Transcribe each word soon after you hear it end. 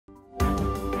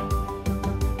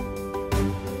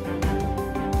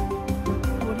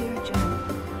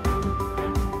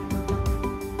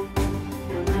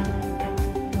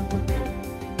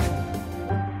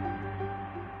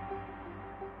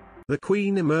The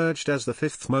Queen emerged as the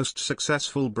fifth most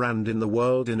successful brand in the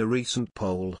world in a recent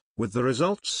poll, with the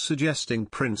results suggesting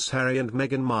Prince Harry and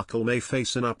Meghan Markle may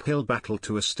face an uphill battle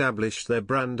to establish their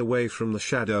brand away from the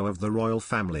shadow of the royal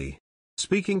family.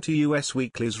 Speaking to US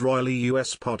Weekly's Royally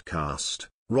US podcast,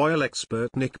 royal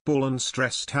expert Nick Bullen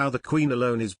stressed how the Queen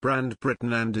alone is brand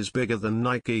Britain and is bigger than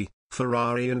Nike,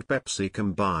 Ferrari and Pepsi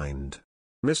combined.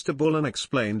 Mr. Bullen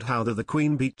explained how the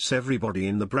Queen beats everybody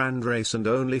in the brand race and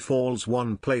only falls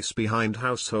one place behind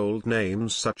household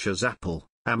names such as Apple,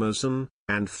 Amazon,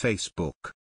 and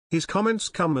Facebook. His comments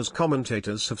come as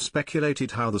commentators have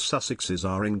speculated how the Sussexes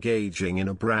are engaging in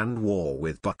a brand war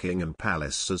with Buckingham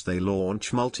Palace as they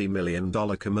launch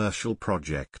multi-million-dollar commercial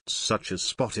projects such as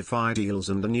Spotify deals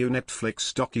and a new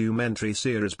Netflix documentary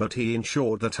series, but he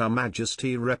ensured that Her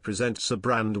Majesty represents a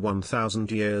brand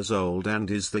 1,000 years old and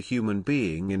is the human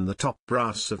being in the top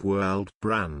brass of world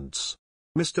brands.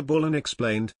 Mr. Bullen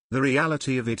explained, "The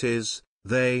reality of it is,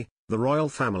 the royal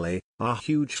family, are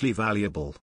hugely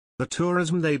valuable. The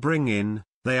tourism they bring in,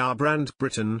 they are brand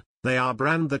Britain, they are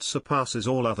brand that surpasses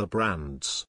all other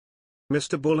brands."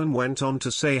 Mr. Bullen went on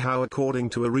to say how according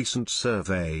to a recent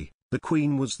survey, the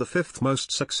Queen was the fifth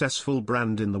most successful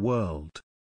brand in the world.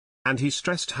 And he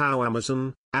stressed how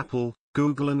Amazon, Apple,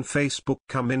 Google and Facebook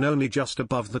come in only just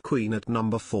above the Queen at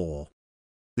number 4.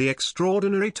 The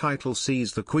extraordinary title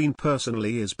sees the Queen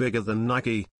personally as bigger than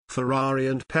Nike, Ferrari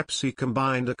and Pepsi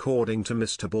combined according to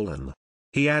Mr. Bullen.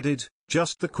 He added,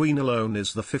 "Just the Queen alone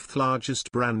is the fifth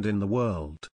largest brand in the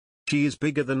world. She is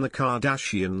bigger than the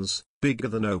Kardashians, bigger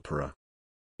than Oprah.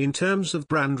 In terms of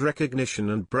brand recognition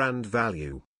and brand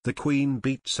value, the Queen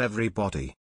beats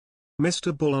everybody."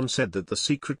 Mr. Bullen said that the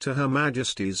secret to Her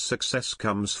Majesty's success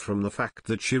comes from the fact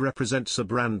that she represents a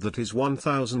brand that is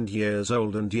 1,000 years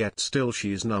old and yet still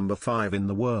she is number 5 in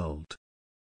the world.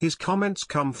 His comments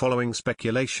come following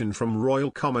speculation from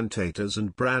royal commentators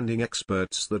and branding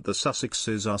experts that the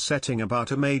Sussexes are setting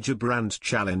about a major brand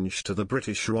challenge to the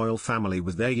British royal family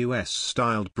with their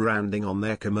US-styled branding on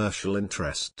their commercial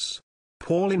interests.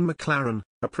 Pauline McLaren,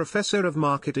 a professor of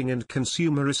marketing and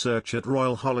consumer research at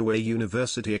Royal Holloway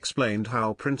University, explained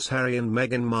how Prince Harry and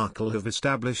Meghan Markle have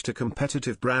established a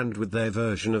competitive brand with their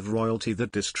version of royalty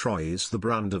that destroys the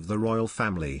brand of the royal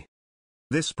family.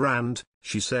 "This brand,"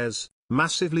 she says,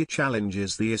 "massively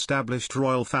challenges the established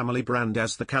royal family brand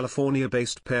as the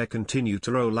California-based pair continue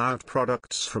to roll out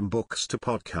products from books to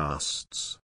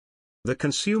podcasts." The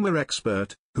consumer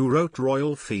expert, who wrote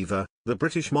Royal Fever, The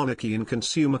British Monarchy in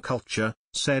Consumer Culture,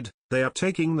 said, "They are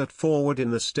taking that forward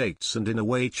in the States and in a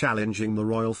way challenging the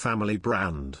royal family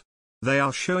brand. They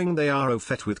are showing they are au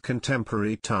fait with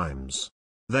contemporary times.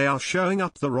 They are showing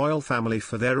up the royal family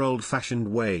for their old-fashioned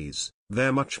ways,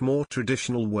 their much more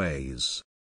traditional ways."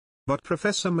 But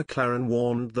Professor McLaren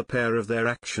warned the pair of their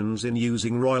actions in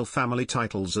using royal family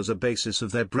titles as a basis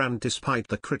of their brand despite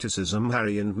the criticism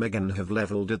Harry and Meghan have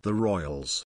leveled at the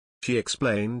royals. She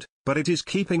explained, "But it is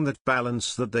keeping that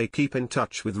balance that they keep in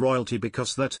touch with royalty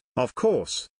because that, of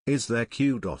course, is their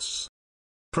kudos."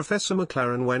 Professor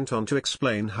McLaren went on to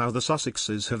explain how the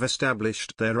Sussexes have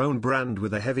established their own brand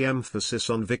with a heavy emphasis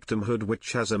on victimhood,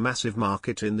 which has a massive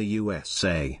market in the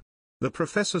USA. The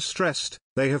professor stressed,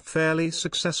 they have fairly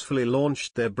successfully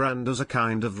launched their brand as a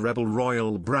kind of rebel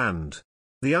royal brand.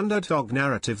 The underdog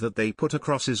narrative that they put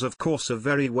across is of course a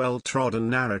very well-trodden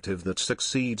narrative that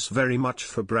succeeds very much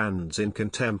for brands in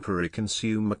contemporary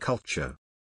consumer culture.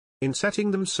 In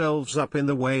setting themselves up in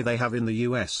the way they have in the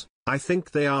US, I think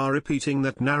they are repeating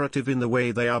that narrative in the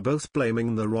way they are both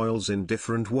blaming the royals in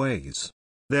different ways.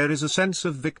 There is a sense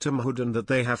of victimhood and that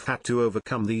they have had to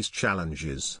overcome these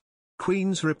challenges.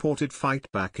 Queen's reported fight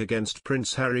back against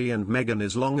Prince Harry and Meghan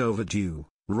is long overdue,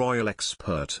 royal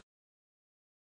expert.